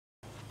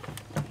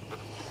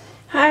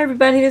Hi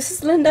everybody, this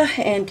is Linda,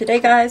 and today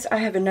guys I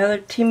have another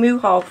Temu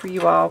haul for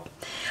you all.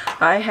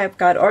 I have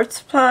got art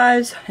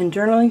supplies and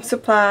journaling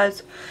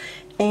supplies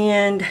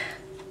and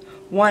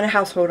one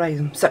household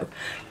item. So I'm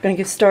going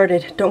to get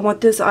started. Don't want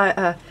this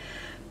to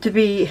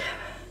be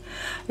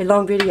a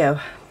long video.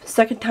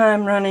 Second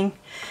time running,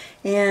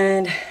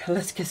 and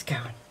let's get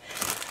going.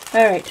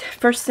 Alright,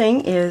 first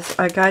thing is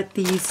I got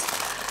these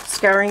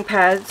scouring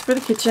pads for the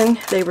kitchen.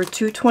 They were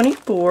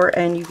 $2.24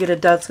 and you get a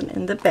dozen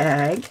in the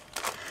bag.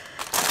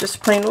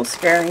 Just plain little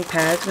scouring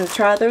pads. I'm going to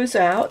try those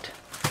out.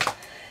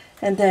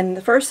 And then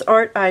the first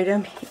art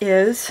item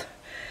is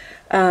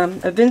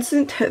a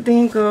Vincent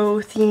van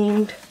Gogh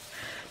themed,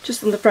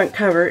 just on the front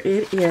cover,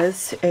 it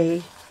is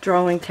a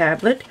drawing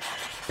tablet.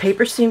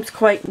 Paper seems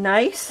quite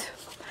nice.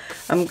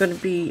 I'm going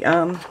to be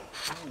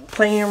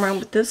playing around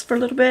with this for a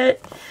little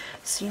bit,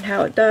 seeing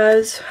how it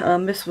does.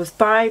 This was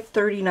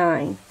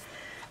 $5.39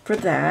 for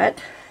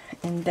that.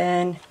 And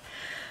then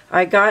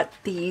I got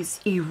these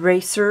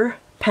eraser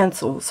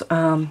pencils.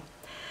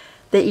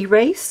 They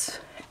erase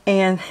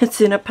and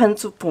it's in a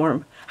pencil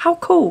form. How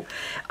cool.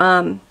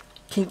 Can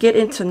get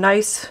into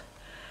nice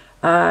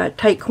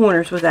tight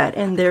corners with that.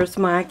 And there's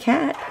my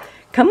cat.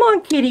 Come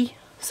on, kitty.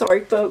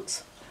 Sorry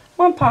folks.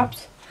 Come on,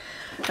 Pops.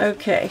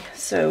 Okay,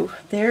 so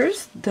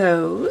there's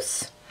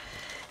those.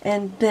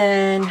 And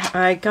then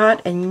I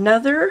got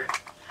another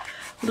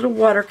little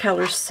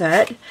watercolor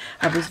set.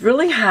 I was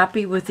really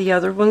happy with the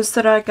other ones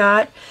that I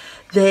got.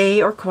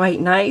 They are quite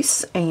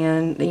nice,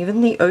 and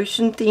even the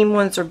ocean theme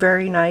ones are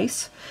very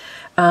nice.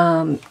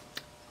 The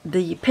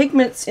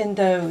pigments in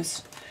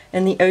those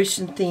and the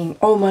ocean theme,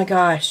 oh my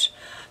gosh,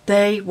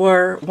 they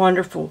were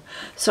wonderful.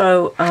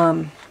 So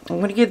I'm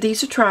going to give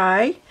these a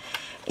try,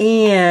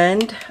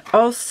 and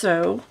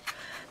also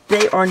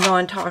they are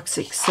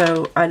non-toxic,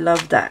 so I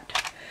love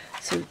that.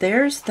 So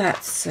there's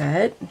that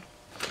set.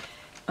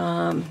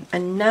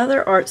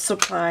 Another art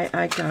supply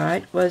I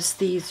got was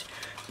these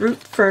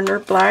Root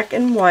Ferner black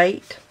and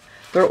white.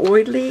 They're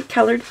oily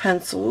colored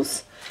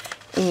pencils,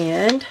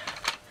 and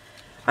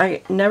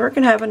I never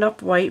can have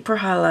enough white for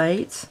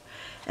highlights.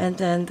 And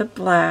then the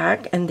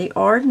black, and they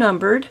are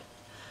numbered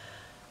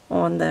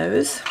on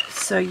those,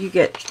 so you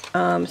get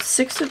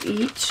 6 of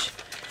each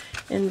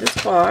in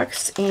this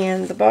box,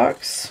 and the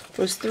box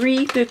was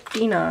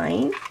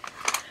 $3.59.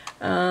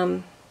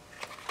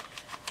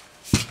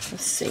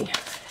 Let's see,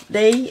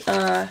 they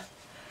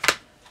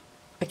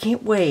I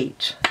can't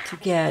wait to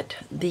get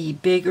the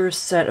bigger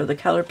set of the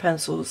color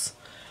pencils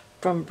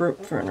from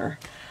Root Ferner.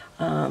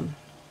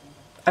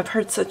 I've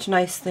heard such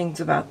nice things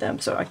about them,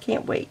 so I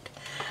can't wait.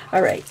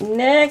 Alright,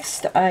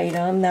 next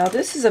item. Now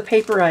this is a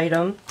paper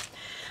item.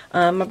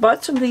 I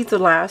bought some of these the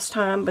last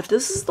time, but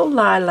this is the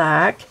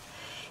lilac.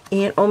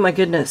 And oh my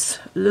goodness,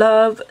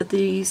 love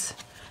these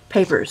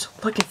papers.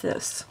 Look at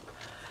this.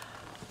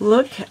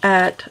 Look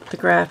at the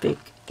graphic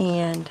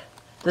and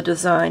the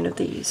design of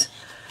these.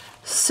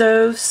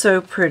 So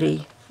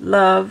pretty.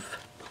 Love.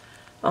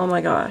 Oh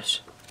my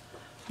gosh.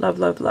 Love,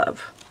 love,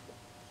 love.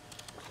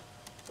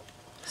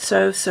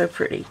 So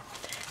pretty.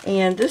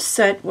 And this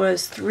set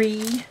was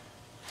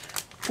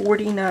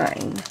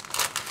 $3.49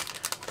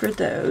 for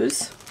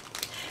those.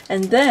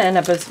 And then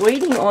I was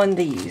waiting on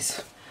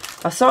these.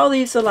 I saw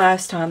these the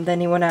last time, then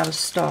they went out of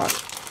stock.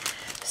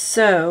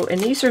 So, and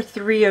these are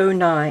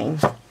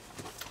 $3.09.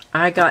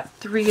 I got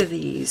 3 of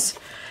these.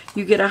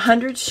 You get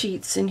 100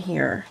 sheets in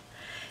here.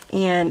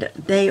 And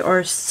they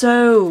are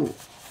so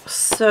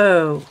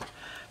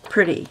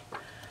pretty.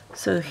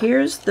 So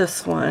here's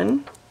this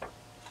one.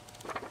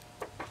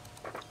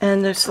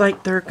 And it's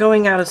like they're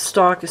going out of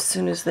stock as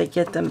soon as they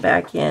get them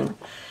back in.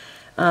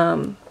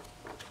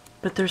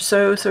 But they're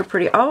so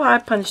pretty. All I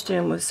punched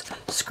in was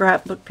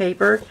scrapbook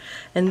paper.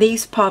 And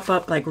these pop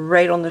up like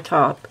right on the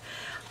top.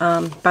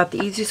 About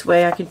the easiest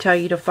way I can tell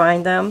you to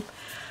find them.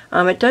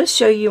 It does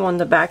show you on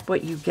the back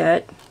what you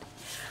get.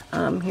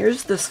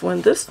 Here's this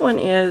one. This one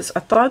is,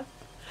 I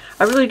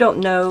really don't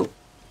know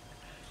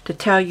to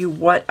tell you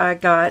what I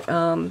got.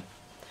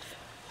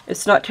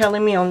 It's not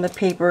telling me on the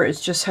paper,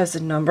 it just has a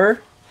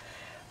number.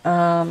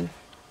 It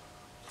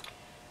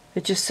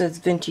just says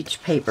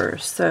vintage paper.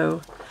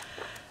 So,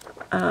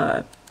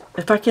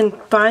 if I can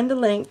find the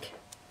link,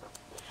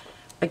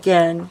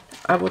 again,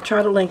 I will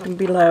try to link them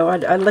below.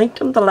 I linked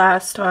them the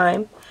last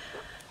time.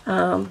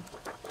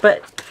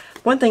 But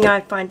one thing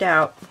I find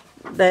out,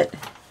 that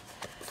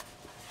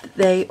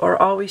they are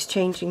always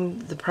changing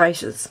the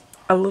prices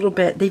a little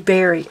bit. They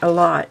vary a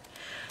lot.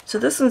 So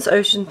this one's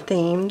ocean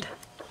themed.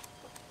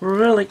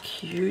 Really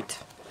cute.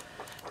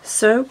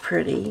 So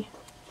pretty.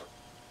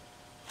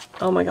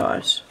 Oh my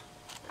gosh.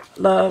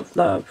 Love,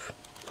 love.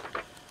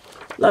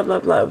 Love,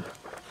 love, love.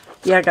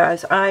 Yeah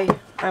guys,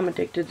 I'm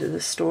addicted to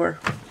this store.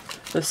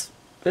 This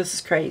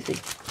is crazy.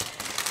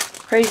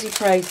 Crazy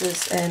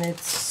prices, and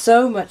it's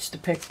so much to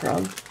pick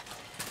from.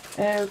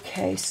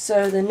 Okay,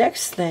 so the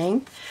next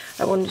thing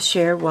I wanted to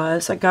share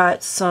was I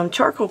got some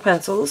charcoal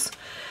pencils.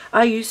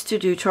 I used to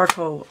do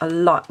charcoal a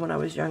lot when I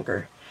was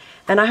younger,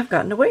 and I have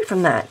gotten away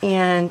from that,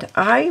 and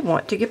I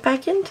want to get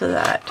back into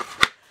that.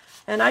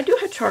 And I do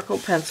have charcoal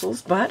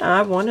pencils, but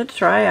I wanted to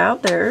try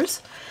out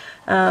theirs.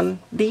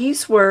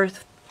 These were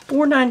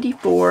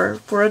 $4.94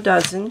 for a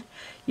dozen.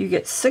 You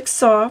get 6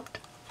 soft,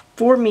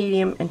 4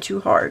 medium, and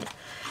 2 hard.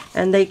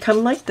 And they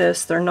come like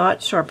this. They're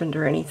not sharpened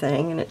or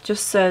anything. And it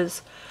just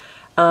says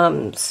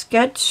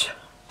sketch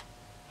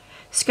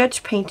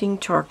painting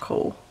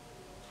charcoal.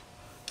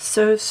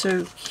 So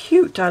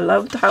cute. I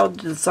love how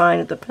the design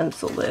of the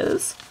pencil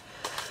is.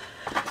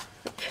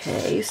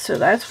 Okay, so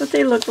that's what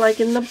they look like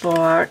in the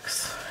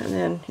box. And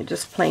then you're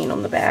just plain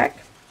on the back.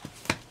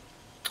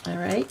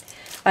 Alright.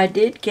 I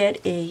did get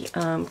a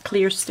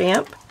clear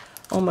stamp.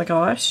 Oh my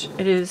gosh.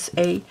 It is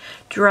a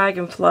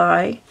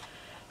dragonfly.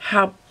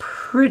 How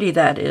pretty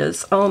that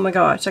is. Oh my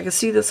gosh. I can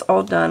see this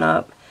all done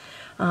up.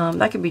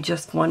 That could be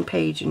just one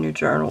page in your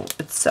journal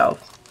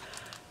itself.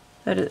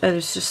 That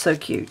is just so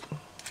cute.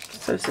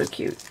 So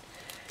cute.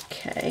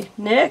 Okay.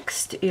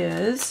 Next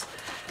is,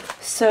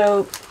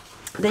 so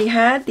they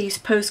had these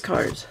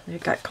postcards. They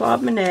got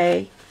Claude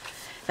Monet.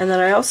 And then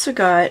I also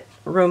got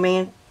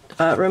Romantic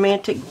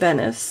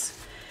Venice.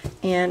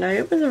 And I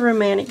opened the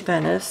Romantic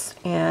Venice,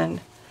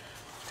 and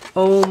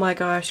oh my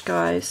gosh,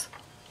 guys,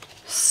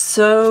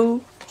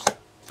 so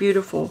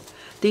beautiful.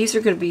 These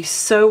are going to be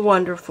so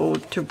wonderful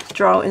to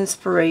draw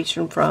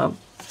inspiration from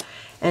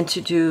and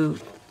to do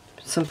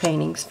some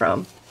paintings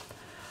from.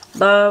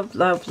 Love,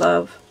 love,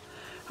 love.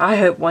 I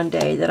hope one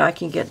day that I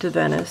can get to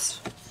Venice.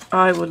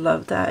 I would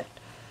love that.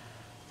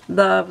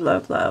 Love,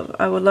 love, love.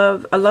 I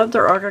love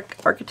their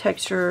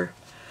architecture.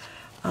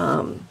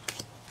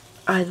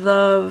 I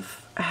love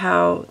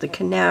how the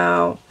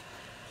canal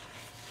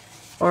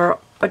are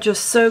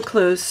just so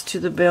close to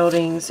the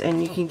buildings,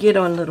 and you can get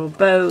on little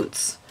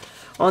boats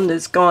on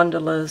those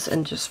gondolas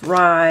and just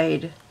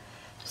ride,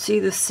 see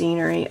the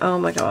scenery. Oh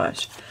my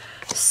gosh.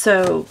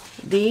 So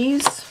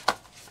these,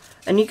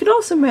 and you can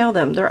also mail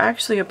them. They're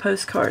actually a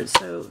postcard,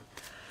 so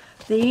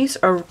these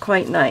are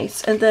quite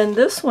nice. And then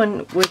this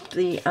one with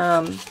the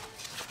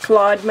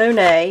Claude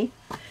Monet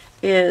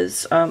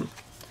is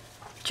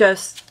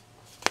just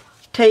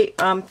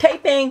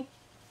taping.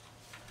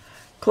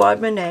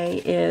 Claude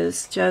Monet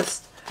is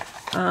just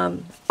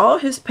all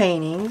his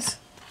paintings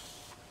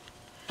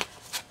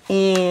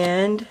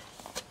and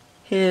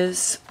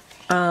his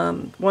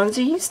ones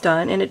that he's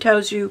done, and it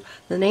tells you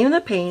the name of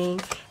the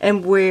painting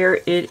and where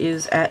it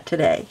is at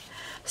today.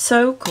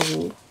 So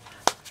cool.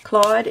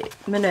 Claude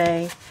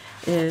Monet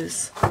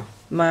is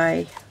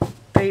my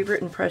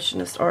favorite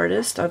Impressionist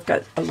artist. I've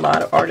got a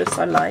lot of artists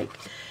I like,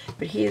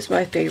 but he is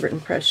my favorite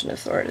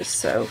Impressionist artist.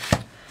 So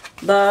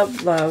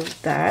love,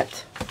 love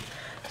that.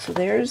 So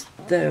there's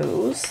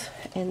those.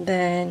 And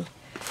then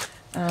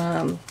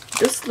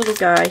this little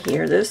guy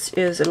here, this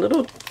is a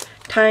little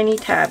tiny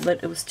tablet.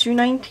 It was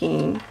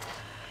 $2.19,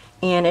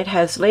 and it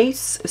has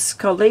lace. It's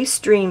called Lace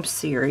Dream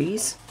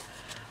Series,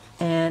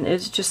 and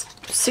it's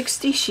just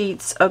 60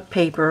 sheets of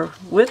paper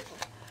with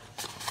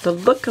the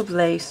look of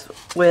lace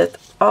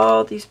with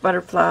all these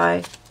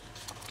butterfly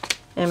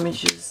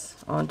images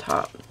on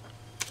top.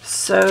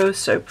 So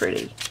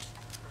pretty.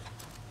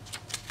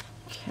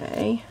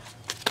 Okay.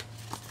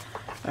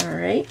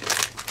 Alright,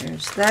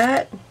 there's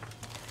that.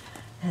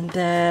 And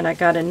then I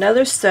got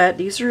another set.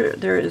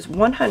 There is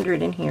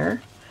 100 in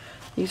here.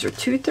 These are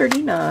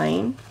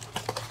 $2.39.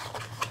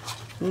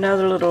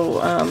 Another little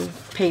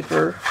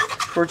paper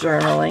for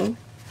journaling.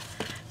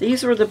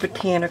 These were the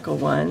botanical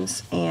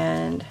ones,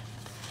 and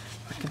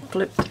I can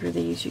flip through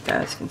these, you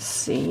guys can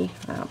see.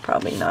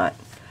 Probably not.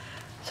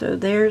 So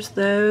there's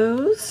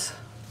those.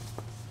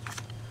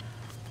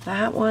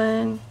 That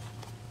one.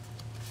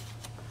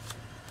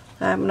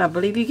 I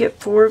believe you get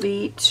 4 of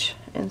each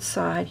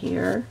inside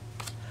here.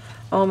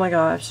 Oh my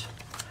gosh.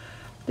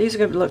 These are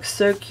going to look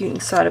so cute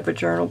inside of a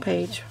journal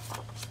page.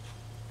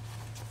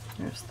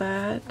 There's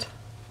that.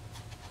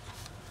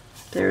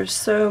 There's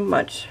so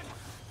much.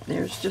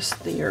 There's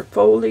just your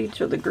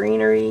foliage of the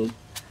greenery.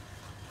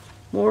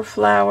 More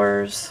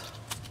flowers.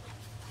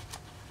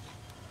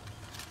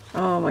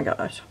 Oh my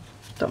gosh.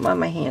 Don't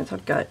mind my hands.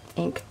 I've got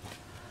ink.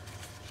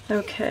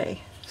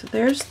 Okay. So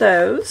there's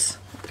those.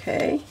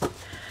 Okay.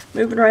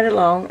 Moving right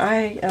along,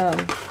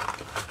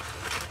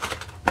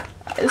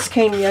 this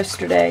came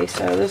yesterday,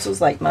 so this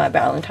was like my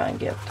Valentine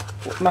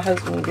gift. My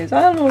husband goes,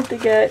 I don't know what to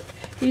get.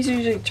 He's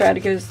usually trying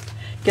to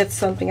get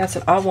something. I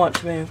said, I want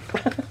to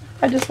move.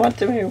 I just want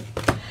to move.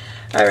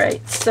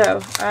 Alright,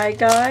 so I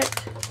got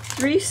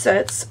 3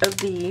 sets of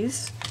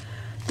these.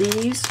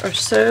 These are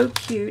so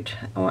cute.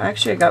 Oh,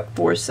 actually I got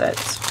 4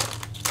 sets.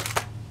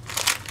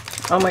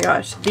 Oh my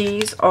gosh,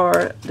 these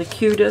are the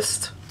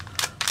cutest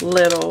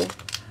little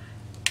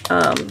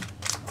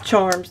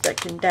charms that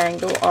can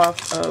dangle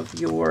off of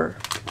your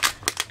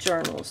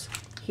journals.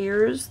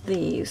 Here's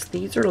these.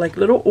 These are like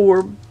little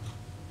orb.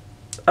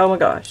 Oh my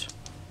gosh.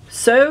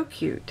 So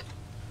cute.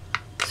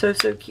 So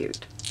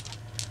cute.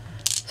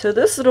 So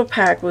this little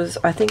pack was,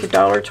 I think,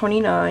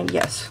 $1.29.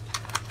 Yes.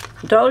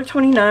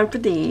 $1.29 for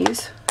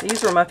these.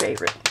 These were my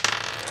favorite.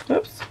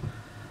 Oops.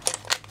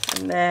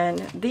 And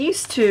then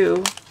these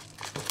two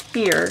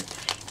here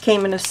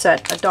came in a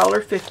set,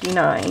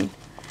 $1.59.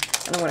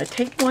 and I'm going to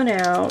take one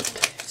out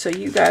so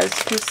you guys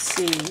can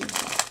see.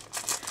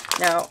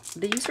 Now,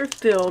 these are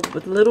filled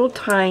with little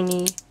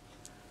tiny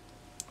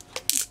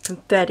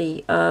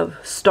confetti of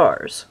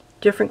stars,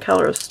 different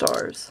color of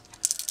stars.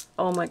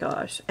 Oh my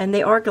gosh. And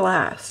they are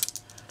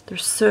glass. They're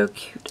so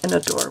cute and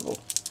adorable.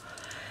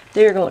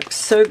 They're going to look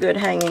so good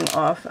hanging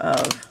off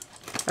of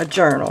a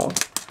journal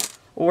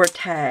or a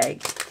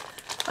tag.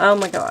 Oh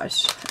my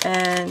gosh.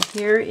 And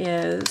here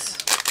is,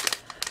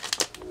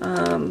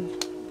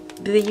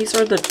 these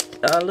are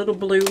the little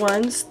blue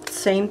ones.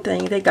 Same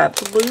thing. They got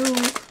blue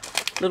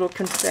little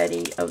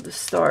confetti of the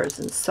stars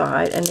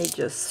inside, and they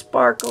just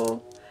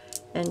sparkle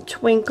and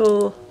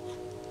twinkle.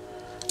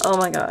 Oh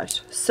my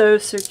gosh. So,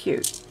 so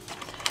cute.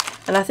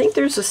 And I think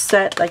there's a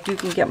set, like you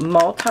can get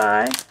multi.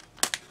 I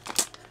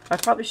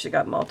probably should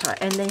have got multi.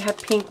 And they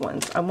have pink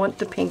ones. I want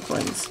the pink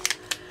ones.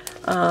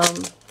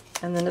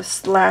 And then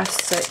this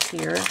last set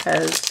here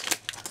has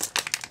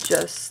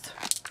just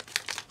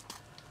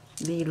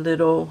the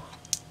little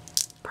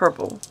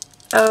purple.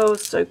 Oh,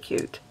 so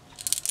cute.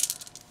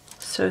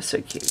 So,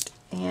 so cute.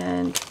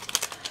 And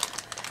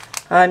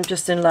I'm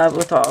just in love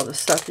with all the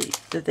stuff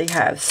that they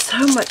have.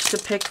 So much to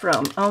pick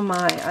from. Oh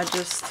my, I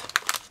just,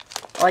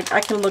 like,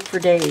 I can look for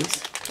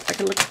days. I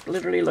can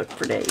literally look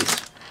for days.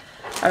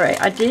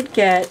 Alright, I did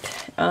get,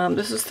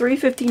 this is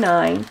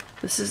 $3.59.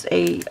 This is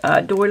a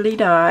doily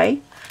die.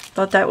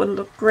 Thought that would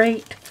look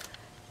great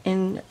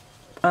in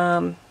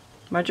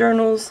my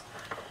journals.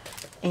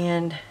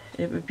 And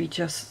it would be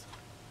just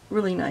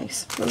really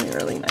nice. Really,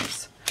 really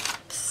nice.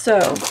 So,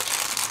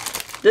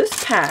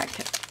 this pack,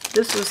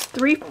 this was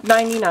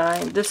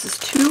 $3.99. This is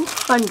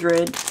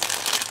 200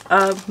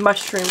 of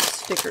mushroom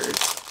stickers.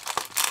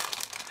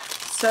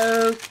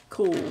 So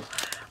cool.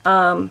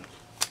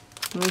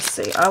 Let me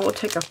see. I will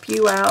take a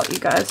few out. You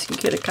guys can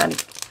get a kind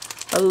of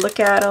a look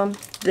at them.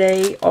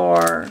 They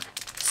are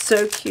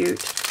so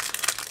cute.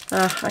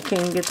 I can't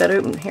even get that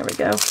open. Here we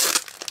go.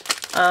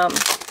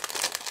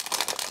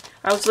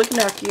 I was looking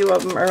at a few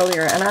of them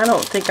earlier, and I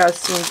don't think I've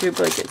seen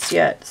duplicates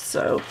yet.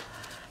 So,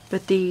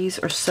 but these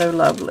are so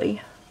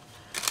lovely.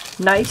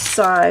 Nice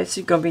size.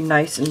 You're gonna be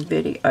nice in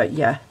video.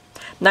 Yeah,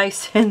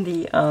 nice in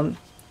the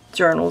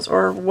journals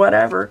or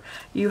whatever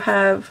you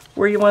have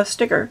where you want a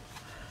sticker.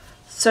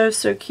 So,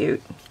 so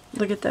cute.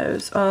 Look at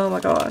those. Oh my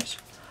gosh.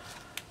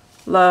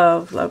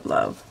 Love, love,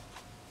 love.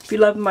 If you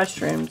love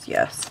mushrooms,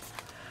 yes,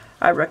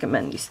 I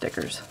recommend these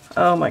stickers.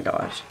 Oh my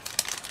gosh.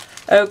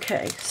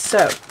 Okay,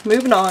 so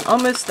moving on.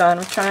 Almost done.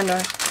 I'm trying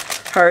to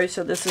hurry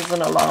so this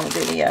isn't a long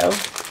video.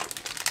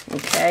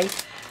 Okay.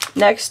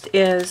 Next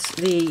is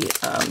the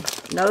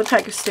another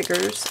pack of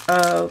stickers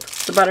of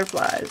the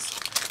butterflies.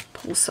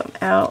 Pull some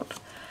out.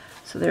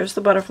 So there's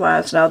the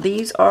butterflies. Now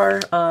these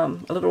are a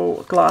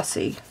little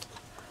glossy.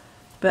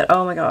 But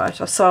oh my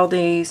gosh, I saw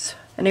these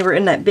and they were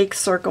in that big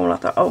circle and I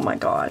thought, oh my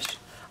gosh,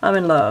 I'm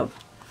in love.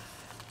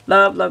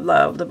 Love, love,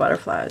 love the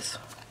butterflies.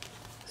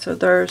 So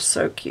they're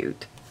so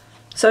cute.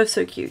 So,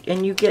 so cute.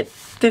 And you get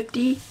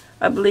 50,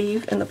 I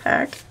believe, in the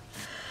pack.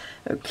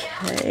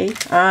 Okay,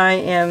 I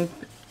am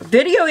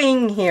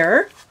videoing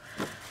here.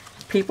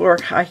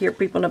 I hear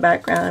people in the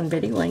background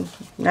videoing.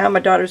 Now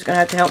my daughter's going to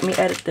have to help me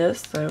edit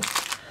this, so,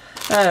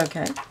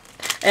 okay.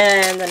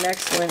 And the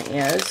next one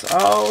is,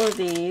 all of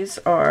these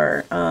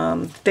are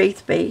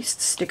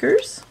faith-based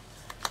stickers.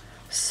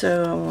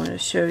 So I want to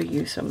show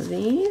you some of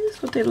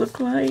these, what they look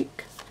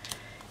like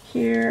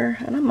here.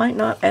 And I might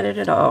not edit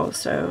at all,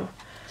 so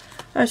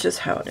that's just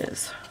how it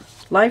is.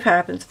 Life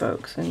happens,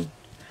 folks, and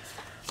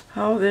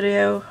I'll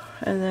video,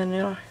 and then, you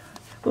know,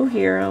 we'll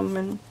hear them,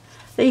 and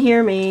they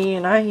hear me,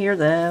 and I hear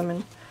them,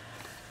 and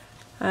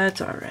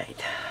that's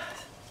alright.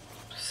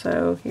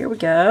 So here we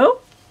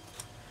go.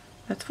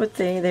 That's what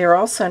they are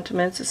all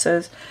sentiments. It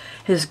says,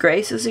 His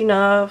grace is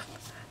enough,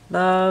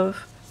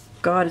 love,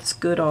 God is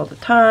good all the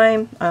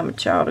time, I'm a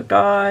child of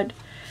God,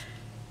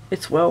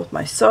 it's well with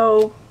my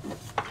soul.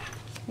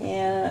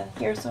 Yeah,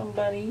 here's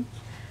somebody.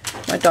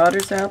 My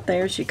daughter's out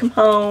there, she come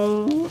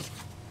home.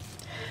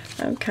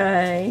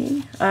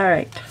 Okay,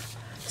 alright.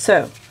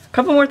 So, a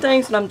couple more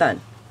things and I'm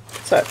done.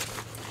 So,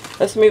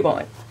 let's move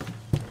on.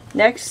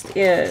 Next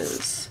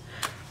is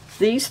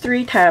these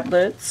 3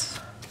 tablets.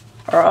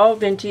 Are all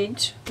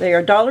vintage. They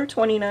are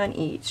 $1.29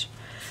 each.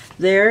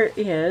 There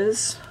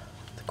is,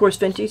 of course,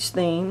 vintage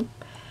theme.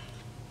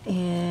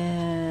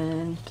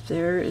 And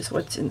there is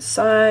what's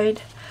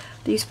inside.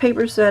 These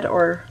papers that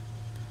are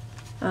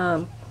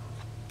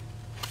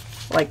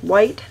like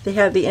white, they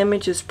have the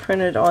images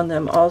printed on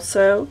them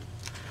also.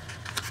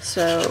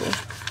 So,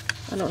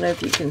 I don't know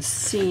if you can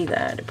see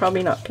that.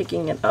 Probably not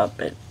picking it up,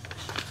 but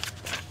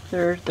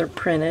they're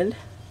printed.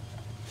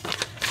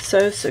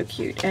 So, so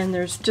cute. And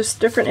there's just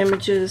different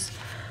images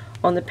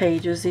on the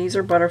pages. These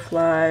are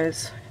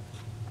butterflies.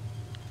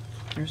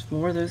 There's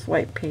more of those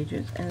white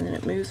pages. And then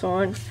it moves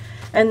on.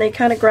 And they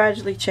kind of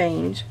gradually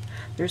change.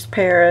 There's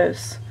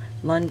Paris,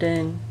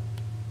 London.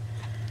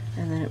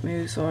 And then it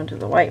moves on to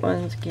the white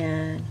ones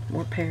again.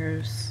 More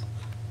Paris,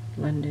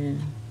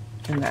 London,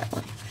 and that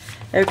one.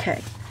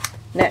 Okay.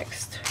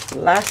 Next.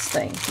 Last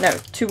thing. No,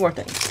 2 more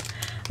things.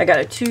 I got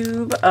a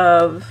tube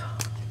of,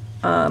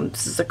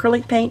 this is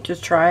acrylic paint to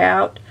try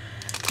out.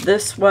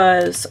 This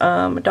was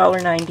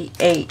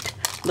 $1.98.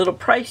 A little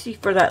pricey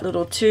for that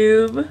little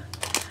tube,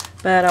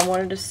 but I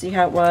wanted to see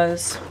how it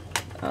was.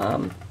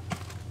 And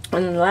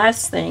the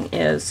last thing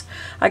is,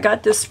 I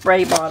got this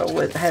spray bottle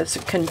with has a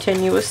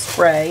continuous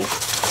spray,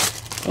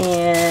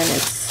 and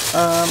it's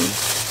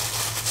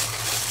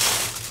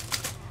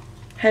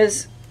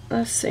has,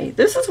 let's see,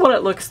 this is what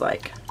it looks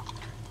like.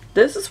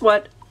 This is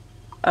what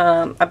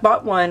I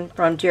bought one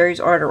from Jerry's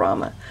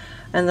Artorama,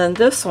 and then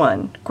this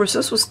one, of course,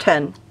 this was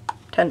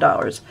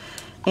 $10,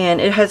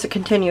 and it has a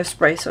continuous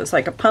spray, so it's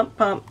like a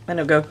pump, and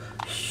it'll go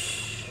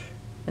shh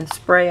and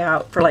spray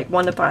out for like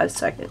 1 to 5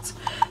 seconds.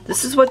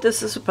 This is what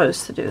this is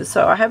supposed to do.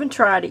 So I haven't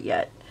tried it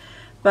yet,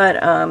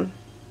 but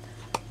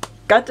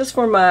got this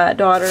for my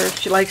daughter.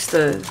 She likes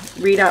to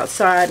read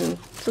outside, and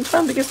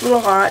sometimes it gets a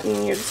little hot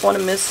and you just want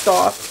to mist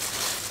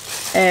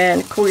off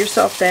and cool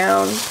yourself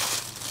down.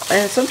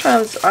 And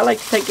sometimes I like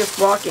to take this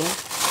walking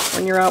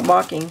when you're out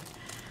walking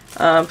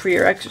for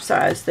your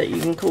exercise, that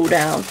you can cool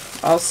down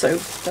also.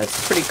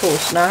 That's pretty cool.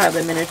 So now I have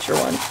a miniature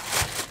one.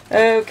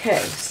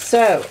 Okay,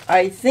 so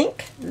I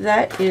think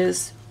that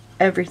is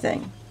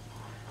everything.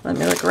 Let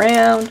me look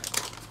around.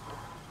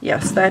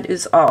 Yes, that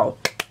is all.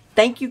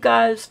 Thank you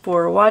guys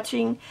for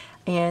watching,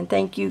 and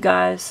thank you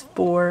guys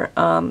for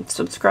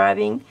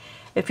subscribing.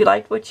 If you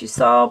liked what you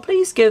saw,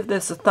 please give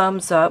this a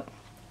thumbs up.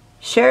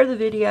 Share the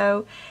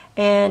video.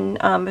 And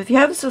if you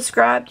haven't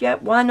subscribed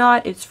yet, why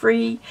not? It's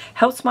free.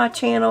 Helps my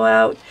channel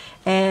out,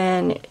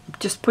 and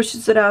just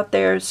pushes it out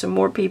there so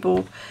more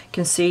people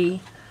can see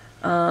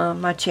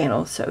my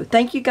channel. So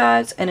thank you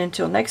guys, and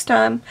until next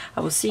time,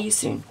 I will see you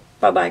soon.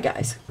 Bye bye,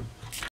 guys.